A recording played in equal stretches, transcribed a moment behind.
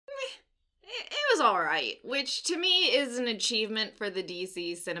was alright, which to me is an achievement for the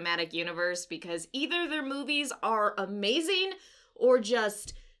DC Cinematic Universe because either their movies are amazing or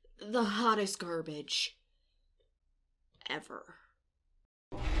just the hottest garbage ever.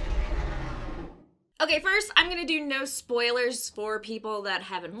 Okay, first, I'm gonna do no spoilers for people that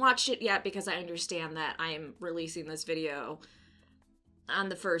haven't watched it yet because I understand that I am releasing this video on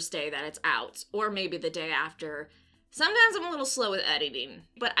the first day that it's out, or maybe the day after. Sometimes I'm a little slow with editing,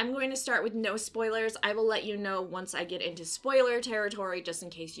 but I'm going to start with no spoilers. I will let you know once I get into spoiler territory, just in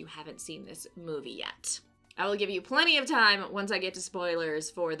case you haven't seen this movie yet. I will give you plenty of time once I get to spoilers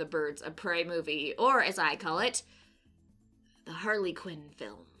for the Birds of Prey movie, or as I call it, the Harley Quinn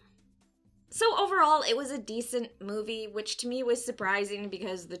film. So overall, it was a decent movie, which to me was surprising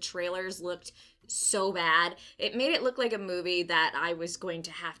because the trailers looked so bad. It made it look like a movie that I was going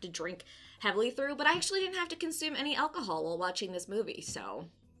to have to drink heavily through, but I actually didn't have to consume any alcohol while watching this movie, so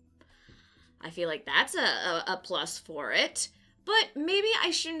I feel like that's a plus for it. But maybe I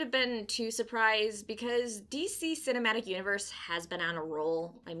shouldn't have been too surprised because DC Cinematic Universe has been on a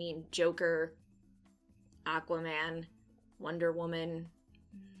roll. I mean, Joker, Aquaman, Wonder Woman,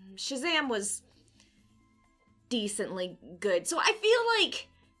 Shazam was decently good. So I feel like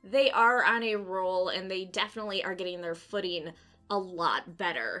they are on a roll and they definitely are getting their footing a lot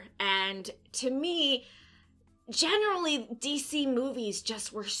better. And to me, generally DC movies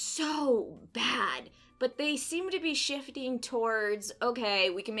just were so bad, but they seem to be shifting towards, okay,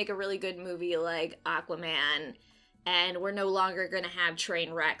 we can make a really good movie like Aquaman, and we're no longer gonna have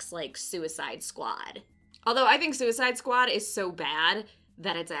train wrecks like Suicide Squad. Although I think Suicide Squad is so bad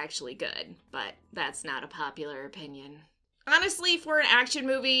that it's actually good, but that's not a popular opinion. Honestly, for an action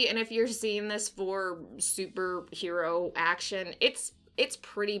movie, and if you're seeing this for superhero action, it's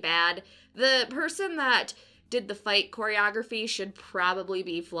pretty bad. The person that did the fight choreography should probably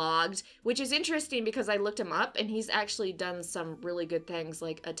be flogged, which is interesting because I looked him up and he's actually done some really good things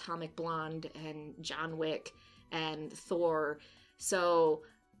like Atomic Blonde and John Wick and Thor. So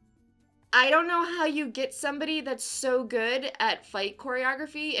I don't know how you get somebody that's so good at fight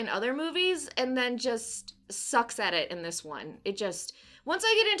choreography in other movies and then just sucks at it in this one. It just, once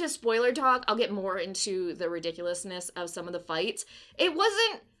I get into spoiler talk, I'll get more into the ridiculousness of some of the fights. It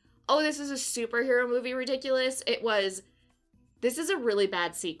wasn't, oh, this is a superhero movie ridiculous. It was, this is a really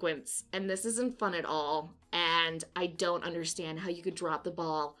bad sequence and this isn't fun at all. And I don't understand how you could drop the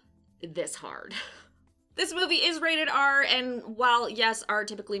ball this hard. This movie is rated R, and while, yes, R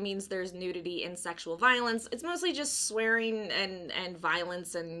typically means there's nudity and sexual violence, it's mostly just swearing and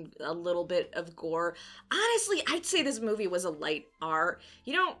violence and a little bit of gore. Honestly, I'd say this movie was a light R.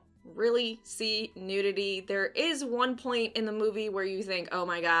 You don't really see nudity. There is one point in the movie where you think, oh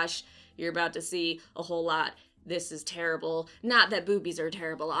my gosh, you're about to see a whole lot. This is terrible. Not that boobies are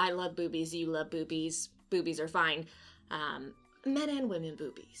terrible. I love boobies. You love boobies. Boobies are fine. Men and women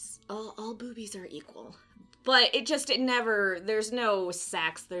boobies. All boobies are equal. But it never, there's no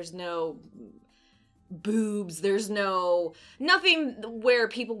sex, there's no boobs, there's nothing where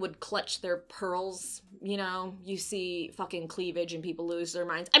people would clutch their pearls, you know? You see fucking cleavage and people lose their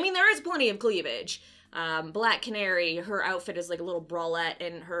minds. I mean, there is plenty of cleavage. Black Canary, her outfit is like a little bralette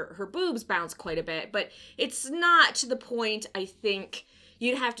and her boobs bounce quite a bit, but it's not to the point, I think,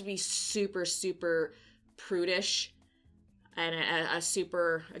 you'd have to be super, super prudish and a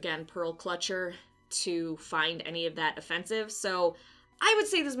super, again, pearl clutcher to find any of that offensive. So I would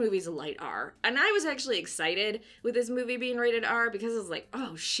say this movie's a light R. And I was actually excited with this movie being rated R because it's like,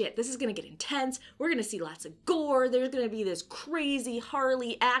 oh shit, this is gonna get intense. We're gonna see lots of gore. There's gonna be this crazy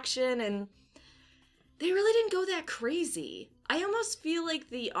Harley action, and they really didn't go that crazy. I almost feel like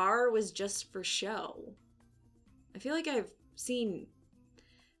the R was just for show. I feel like I've seen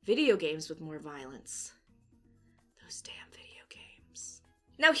video games with more violence. Those damn video games.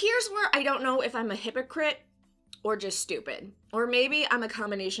 Now here's where I don't know if I'm a hypocrite or just stupid. Or maybe I'm a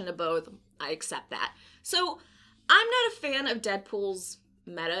combination of both. I accept that. So I'm not a fan of Deadpool's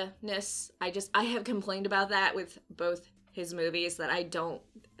meta-ness. I have complained about that with both his movies, that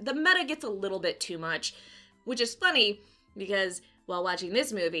the meta gets a little bit too much, which is funny because while watching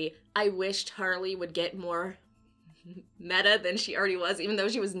this movie, I wished Harley would get more meta than she already was, even though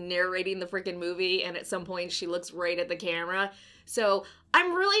she was narrating the freaking movie and at some point she looks right at the camera. So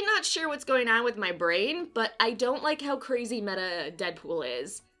I'm really not sure what's going on with my brain, but I don't like how crazy meta Deadpool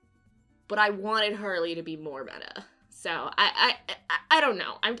is. But I wanted Harley to be more meta. So I don't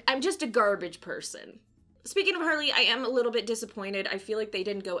know. I'm just a garbage person. Speaking of Harley, I am a little bit disappointed. I feel like they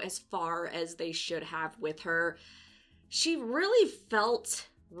didn't go as far as they should have with her. She really felt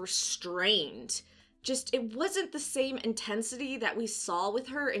restrained it wasn't the same intensity that we saw with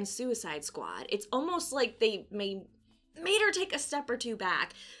her in Suicide Squad. It's almost like they made her take a step or two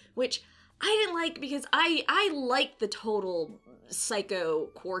back, which I didn't like because I like the total psycho,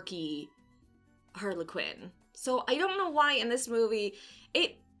 quirky Harley Quinn. So I don't know why in this movie,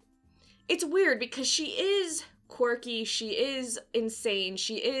 it's weird because she is quirky, she is insane,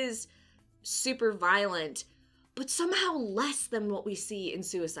 she is super violent, but somehow less than what we see in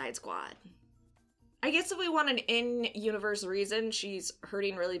Suicide Squad. I guess if we want an in-universe reason, she's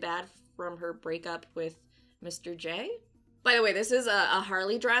hurting really bad from her breakup with Mr. J. By the way, this is a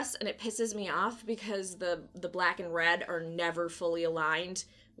Harley dress, and it pisses me off because the black and red are never fully aligned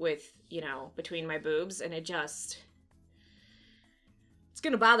with, you know, between my boobs, and it's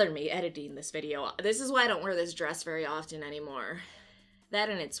gonna bother me editing this video. This is why I don't wear this dress very often anymore. That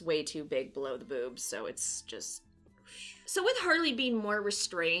and it's way too big below the boobs, so it's just... So with Harley being more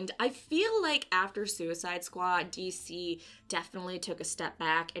restrained, I feel like after Suicide Squad, DC definitely took a step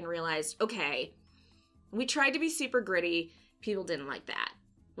back and realized, okay, we tried to be super gritty, people didn't like that.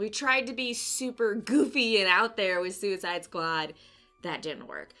 We tried to be super goofy and out there with Suicide Squad, that didn't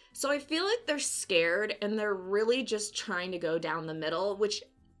work. So I feel like they're scared and they're really just trying to go down the middle, which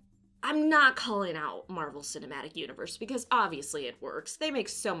I'm not calling out Marvel Cinematic Universe because obviously it works. They make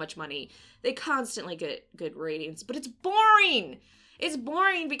so much money. They constantly get good ratings, but it's boring. It's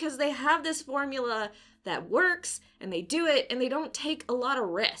boring because they have this formula that works and they do it and they don't take a lot of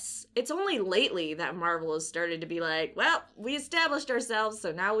risks. It's only lately that Marvel has started to be like, well, we established ourselves,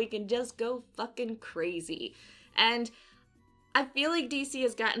 so now we can just go fucking crazy. And I feel like DC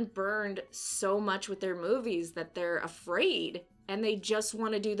has gotten burned so much with their movies that they're afraid and they just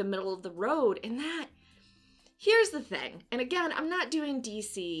want to do the middle of the road. And that, here's the thing. And again, I'm not doing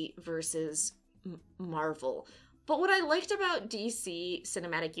DC versus Marvel. But what I liked about DC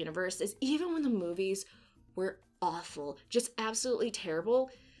Cinematic Universe is even when the movies were awful, just absolutely terrible,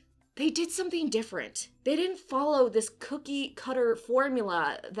 they did something different. They didn't follow this cookie cutter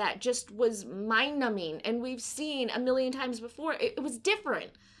formula that just was mind-numbing and we've seen a million times before. It was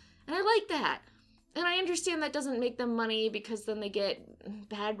different. And I like that. And I understand that doesn't make them money because then they get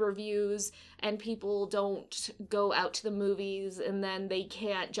bad reviews and people don't go out to the movies and then they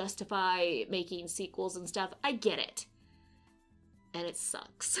can't justify making sequels and stuff. I get it. And it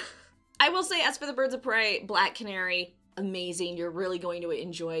sucks. I will say, as for the Birds of Prey, Black Canary, amazing. You're really going to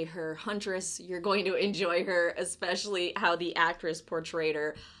enjoy her. Huntress, you're going to enjoy her, especially how the actress portrayed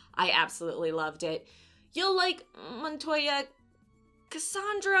her. I absolutely loved it. You'll like Montoya.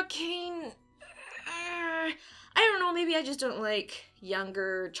 Cassandra Cain... I don't know, maybe I just don't like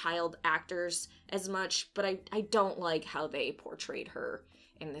younger child actors as much, but I don't like how they portrayed her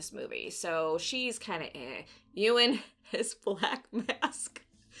in this movie. So she's kind of Ewan, his black mask.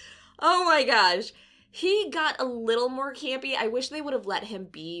 Oh my gosh. He got a little more campy. I wish they would have let him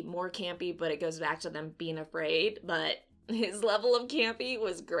be more campy, but it goes back to them being afraid. But his level of campy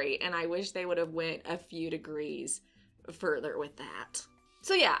was great, and I wish they would have went a few degrees further with that.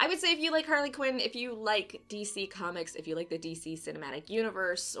 So yeah, I would say if you like Harley Quinn, if you like DC Comics, if you like the DC Cinematic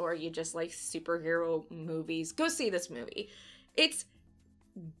Universe, or you just like superhero movies, go see this movie. It's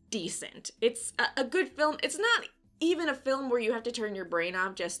decent. It's a good film. It's not even a film where you have to turn your brain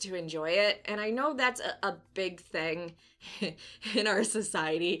off just to enjoy it. And I know that's a big thing in our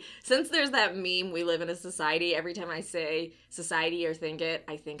society. Since there's that meme, we live in a society, every time I say society or think it,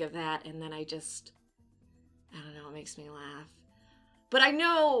 I think of that. And then I don't know, it makes me laugh. But I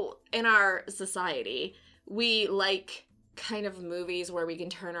know in our society, we like kind of movies where we can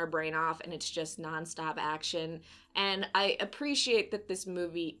turn our brain off and it's just nonstop action. And I appreciate that this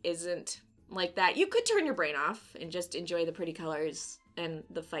movie isn't like that. You could turn your brain off and just enjoy the pretty colors and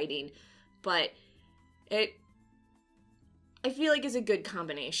the fighting. But I feel like it's a good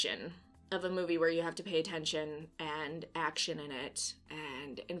combination of a movie where you have to pay attention and action in it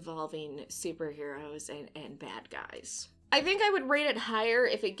and involving superheroes and bad guys. I think I would rate it higher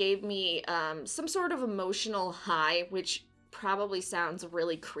if it gave me some sort of emotional high, which probably sounds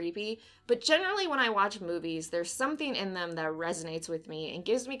really creepy, but generally when I watch movies, there's something in them that resonates with me and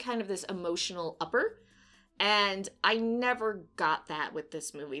gives me kind of this emotional upper, and I never got that with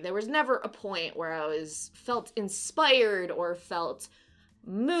this movie. There was never a point where I felt inspired or felt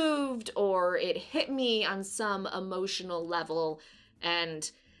moved or it hit me on some emotional level,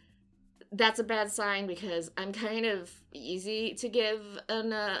 and that's a bad sign because I'm kind of easy to give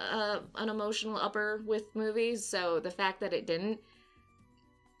an emotional upper with movies, so the fact that it didn't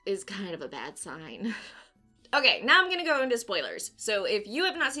is kind of a bad sign. Okay, now I'm gonna go into spoilers. So if you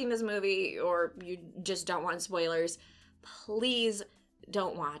have not seen this movie or you just don't want spoilers, please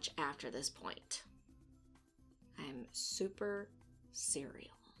don't watch after this point. I'm super cereal.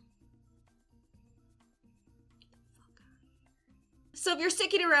 So if you're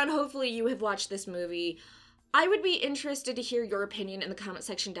sticking around, hopefully you have watched this movie. I would be interested to hear your opinion in the comment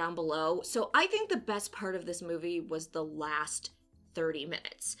section down below. So I think the best part of this movie was the last 30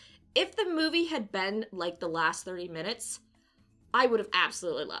 minutes. If the movie had been like the last 30 minutes, I would have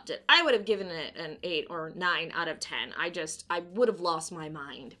absolutely loved it. I would have given it an 8 or 9 out of 10. I would have lost my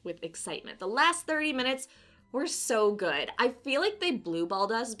mind with excitement. The last 30 minutes were so good. I feel like they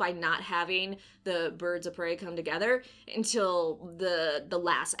blueballed us by not having the birds of prey come together until the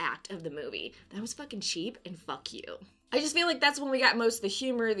last act of the movie. That was fucking cheap, and fuck you. I just feel like that's when we got most of the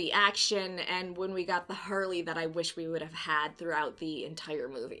humor, the action, and when we got the Harley that I wish we would have had throughout the entire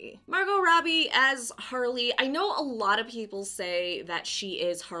movie. Margot Robbie as Harley, I know a lot of people say that she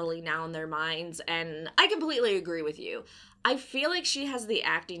is Harley now in their minds, and I completely agree with you. I feel like she has the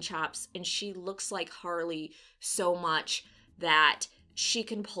acting chops, and she looks like Harley so much that she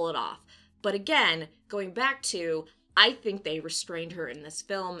can pull it off. But again, going back to, I think they restrained her in this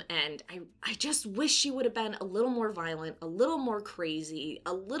film, and I just wish she would have been a little more violent, a little more crazy,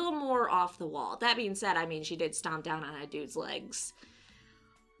 a little more off the wall. That being said, I mean, she did stomp down on a dude's legs.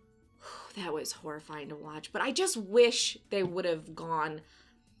 That was horrifying to watch, but I just wish they would have gone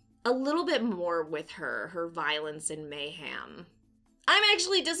a little bit more with her violence and mayhem. I'm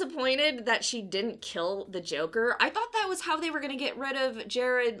actually disappointed that she didn't kill the Joker. I thought that was how they were going to get rid of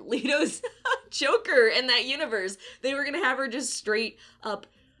Jared Leto's Joker in that universe. They were going to have her just straight up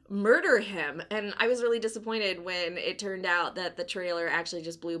murder him. And I was really disappointed when it turned out that the trailer actually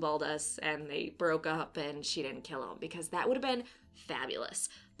just blueballed us and they broke up and she didn't kill him, because that would have been fabulous.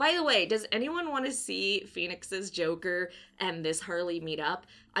 By the way, does anyone want to see Phoenix's Joker and this Harley meet up?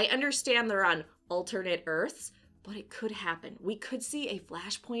 I understand they're on alternate Earths, but it could happen. We could see a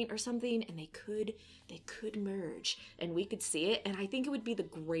flashpoint or something, and they could merge, and we could see it, and I think it would be the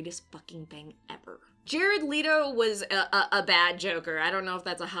greatest fucking thing ever. Jared Leto was a bad Joker. I don't know if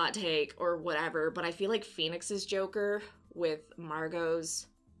that's a hot take or whatever, but I feel like Phoenix's Joker with Margot's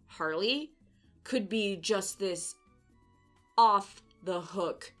Harley could be just this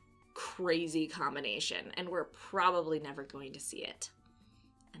off-the-hook crazy combination, and we're probably never going to see it.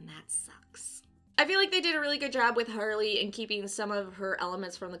 And that sucks. I feel like they did a really good job with Harley in keeping some of her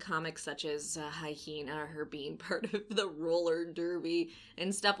elements from the comics, such as Hyena, her being part of the roller derby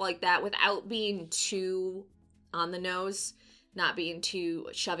and stuff like that, without being too on the nose, not being too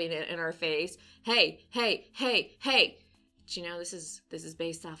shoving it in our face. Hey, hey, hey, hey. Do you know this is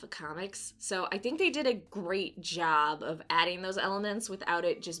based off of comics? So I think they did a great job of adding those elements without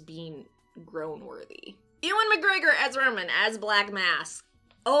it just being groan-worthy. Ewan McGregor as Roman, as Black Mask.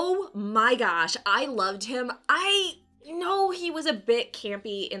 Oh my gosh, I loved him. I know he was a bit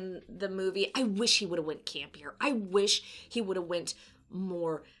campy in the movie. I wish he would have went campier. I wish he would have went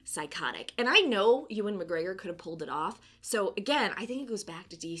more psychotic. And I know Ewan McGregor could have pulled it off. So again, I think it goes back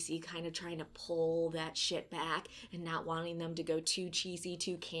to DC kind of trying to pull that shit back and not wanting them to go too cheesy,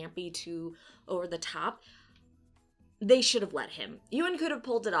 too campy, too over the top. They should have let him. Ewan could have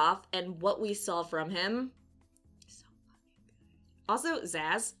pulled it off, and what we saw from him, so fucking good. Also,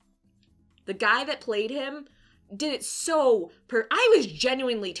 Zaz, the guy that played him, did it so I was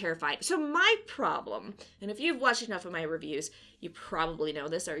genuinely terrified. So my problem, and if you've watched enough of my reviews, you probably know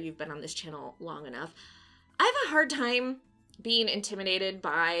this, or you've been on this channel long enough. I have a hard time being intimidated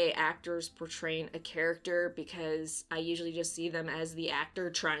by actors portraying a character because I usually just see them as the actor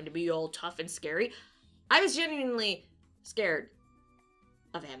trying to be all tough and scary. I was genuinely scared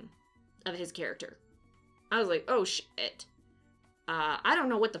of him, of his character. I was like, oh shit. I don't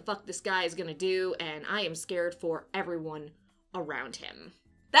know what the fuck this guy is gonna do, and I am scared for everyone around him.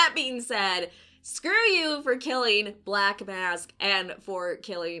 That being said, screw you for killing Black Mask and for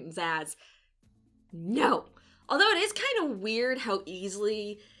killing Zaz. No. Although it is kind of weird how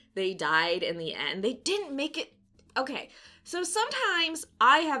easily they died in the end. They didn't make it... Okay, so sometimes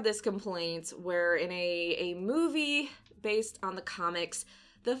I have this complaint where in a movie based on the comics,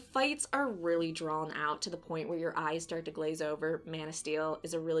 the fights are really drawn out to the point where your eyes start to glaze over. Man of Steel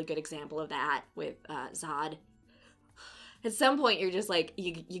is a really good example of that with Zod. At some point, you're just like,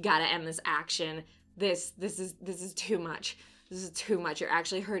 you gotta end this action. This is too much. This is too much. You're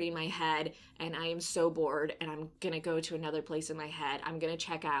actually hurting my head, and I am so bored, and I'm gonna go to another place in my head. I'm gonna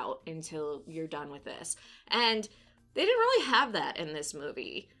check out until you're done with this. And they didn't really have that in this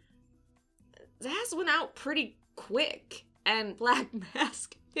movie. Zaz went out pretty quick. And Black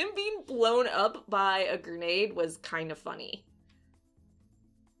Mask, him being blown up by a grenade was kind of funny.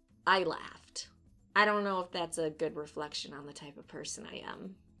 I laughed. I don't know if that's a good reflection on the type of person I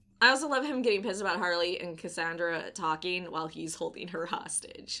am. I also love him getting pissed about Harley and Cassandra talking while he's holding her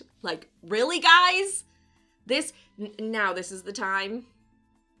hostage. Like, really, guys? Now this is the time.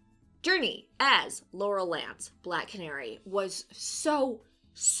 Journey as Laurel Lance, Black Canary, was so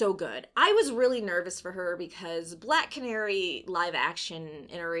good. I was really nervous for her because Black Canary live action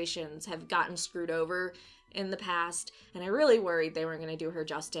iterations have gotten screwed over in the past, and I really worried they weren't going to do her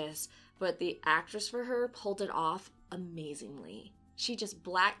justice, but the actress for her pulled it off amazingly.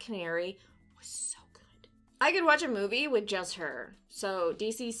 Black Canary was so good. I could watch a movie with just her. So,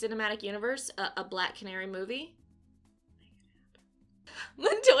 DC Cinematic Universe, a Black Canary movie.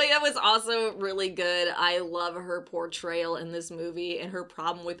 Montoya was also really good. I love her portrayal in this movie and her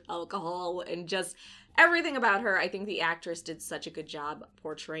problem with alcohol and just everything about her. I think the actress did such a good job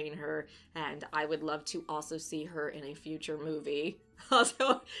portraying her, and I would love to also see her in a future movie.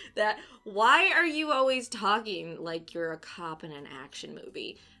 Also, why are you always talking like you're a cop in an action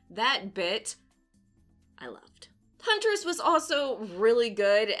movie? That bit, I loved. Huntress was also really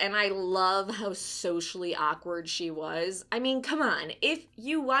good, and I love how socially awkward she was. I mean, come on. If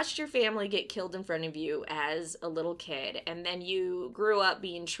you watched your family get killed in front of you as a little kid, and then you grew up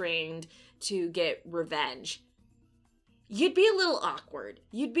being trained to get revenge, you'd be a little awkward.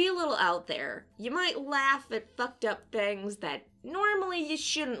 You'd be a little out there. You might laugh at fucked up things that normally you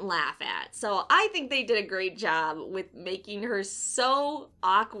shouldn't laugh at. So I think they did a great job with making her so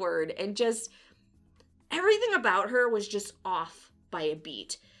awkward, and just everything about her was just off by a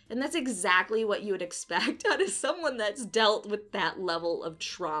beat. And that's exactly what you would expect out of someone that's dealt with that level of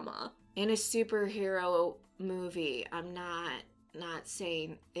trauma. In a superhero movie, I'm not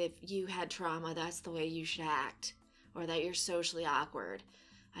saying if you had trauma, that's the way you should act, or that you're socially awkward.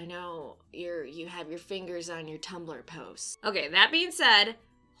 I know you have your fingers on your Tumblr posts. Okay, that being said,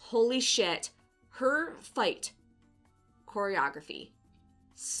 holy shit, her fight choreography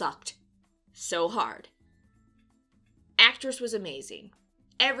sucked so hard. Actress was amazing.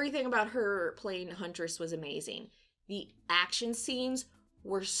 Everything about her playing Huntress was amazing. The action scenes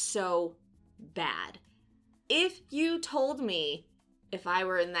were so bad. If you told me, if I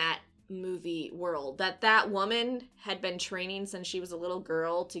were in that movie world, that woman had been training since she was a little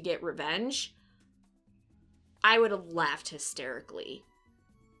girl to get revenge, I would have laughed hysterically.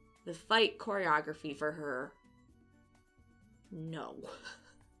 The fight choreography for her, no.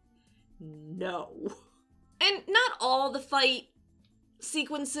 No. And not all the fight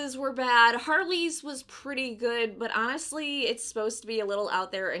sequences were bad. Harley's was pretty good, but honestly, it's supposed to be a little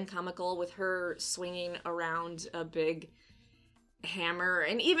out there and comical with her swinging around a big hammer.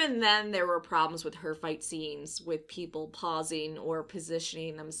 And even then, there were problems with her fight scenes, with people pausing or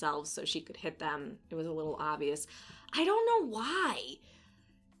positioning themselves so she could hit them. It was a little obvious. I don't know why.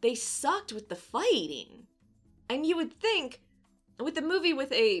 They sucked with the fighting. And you would think, with the movie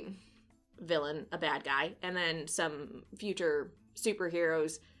with a villain, a bad guy, and then some future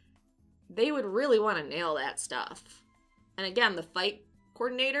superheroes, they would really want to nail that stuff. And again, the fight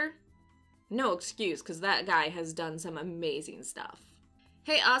coordinator, no excuse, because that guy has done some amazing stuff.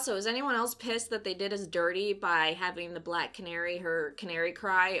 Hey, also, is anyone else pissed that they did us dirty by having the Black Canary, her canary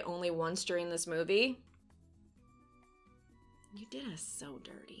cry, only once during this movie? You did us so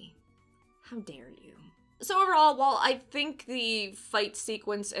dirty. How dare you? So overall, while I think the fight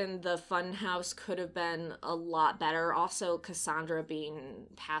sequence in the funhouse could have been a lot better, also Cassandra being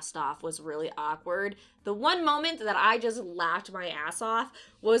passed off was really awkward. The one moment that I just laughed my ass off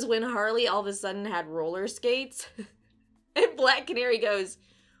was when Harley all of a sudden had roller skates. And Black Canary goes,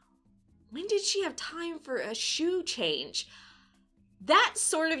 when did she have time for a shoe change? That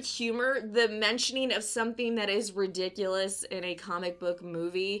sort of humor, the mentioning of something that is ridiculous in a comic book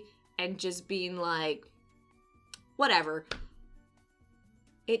movie and just being like, whatever.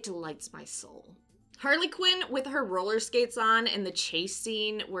 It delights my soul. Harley Quinn with her roller skates on in the chase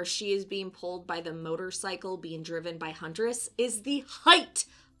scene where she is being pulled by the motorcycle being driven by Huntress is the height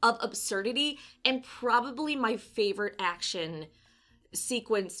of absurdity and probably my favorite action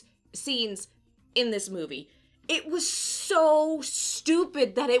scenes in this movie. It was so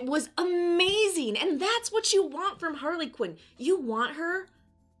stupid that it was amazing, and that's what you want from Harley Quinn. You want her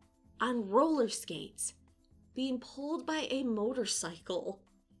on roller skates, being pulled by a motorcycle,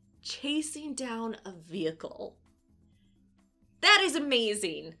 chasing down a vehicle. That is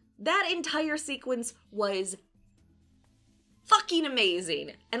amazing. That entire sequence was fucking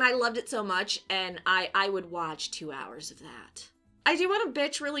amazing, and I loved it so much, and I would watch 2 hours of that. I do want to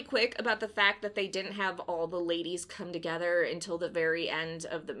bitch really quick about the fact that they didn't have all the ladies come together until the very end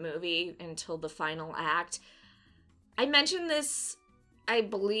of the movie, until the final act. I mentioned this I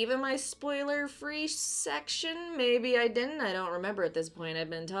believe in my spoiler-free section. Maybe I didn't. I don't remember at this point. I've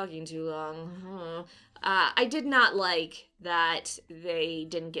been talking too long. I did not like that they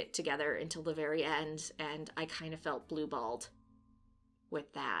didn't get together until the very end, and I kind of felt blue-balled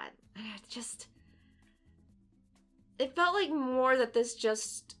with that. It felt like more that this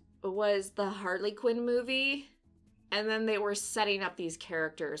just was the Harley Quinn movie, and then they were setting up these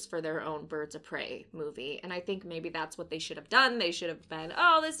characters for their own Birds of Prey movie. And I think maybe that's what they should have done. They should have been,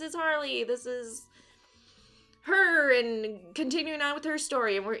 oh, this is Harley, this is her, and continuing on with her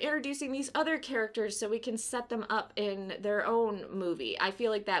story. And we're introducing these other characters so we can set them up in their own movie. I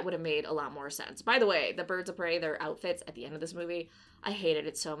feel like that would have made a lot more sense. By the way, the Birds of Prey, their outfits at the end of this movie, I hated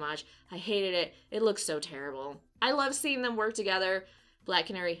it so much. I hated it. It looks so terrible. I love seeing them work together. Black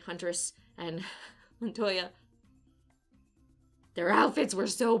Canary, Huntress, and Montoya. Their outfits were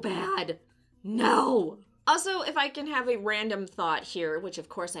so bad. No! Also, if I can have a random thought here, which of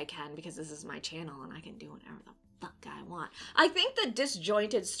course I can because this is my channel and I can do whatever the fuck I want. I think the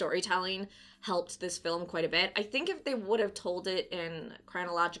disjointed storytelling helped this film quite a bit. I think if they would have told it in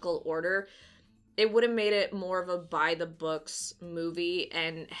chronological order, it would have made it more of a by-the-books movie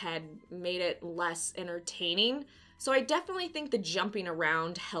and had made it less entertaining. So I definitely think the jumping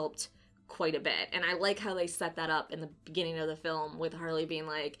around helped quite a bit. And I like how they set that up in the beginning of the film with Harley being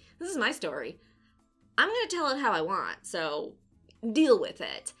like, this is my story. I'm going to tell it how I want, so deal with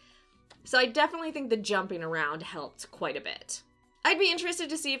it. So I definitely think the jumping around helped quite a bit. I'd be interested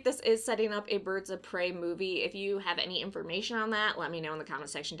to see if this is setting up a Birds of Prey movie. If you have any information on that, let me know in the comment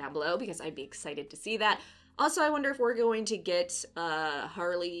section down below because I'd be excited to see that. Also, I wonder if we're going to get a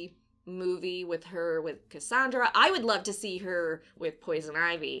Harley movie with her with Cassandra. I would love to see her with Poison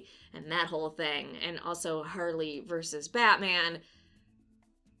Ivy and that whole thing. And also Harley versus Batman.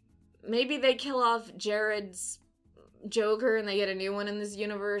 Maybe they kill off Jared's Joker and they get a new one in this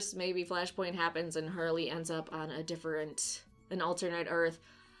universe. Maybe Flashpoint happens and Harley ends up on an alternate Earth.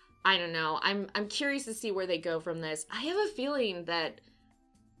 I don't know. I'm curious to see where they go from this. I have a feeling that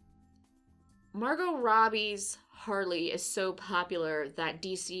Margot Robbie's Harley is so popular that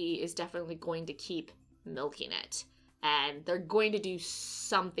DC is definitely going to keep milking it. And they're going to do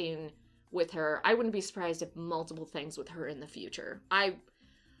something with her. I wouldn't be surprised if multiple things with her in the future.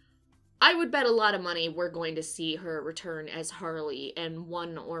 I would bet a lot of money we're going to see her return as Harley in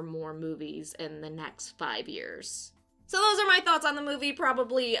one or more movies in the next 5 years. So those are my thoughts on the movie.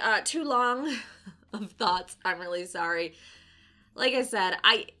 Probably too long of thoughts. I'm really sorry. Like I said,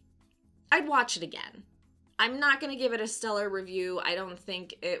 I'd watch it again. I'm not going to give it a stellar review. I don't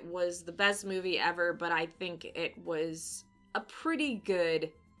think it was the best movie ever, but I think it was a pretty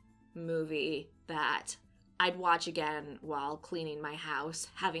good movie that I'd watch again while cleaning my house,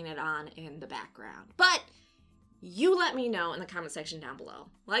 having it on in the background. But you let me know in the comment section down below.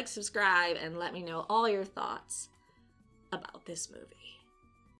 Like, subscribe, and let me know all your thoughts about this movie.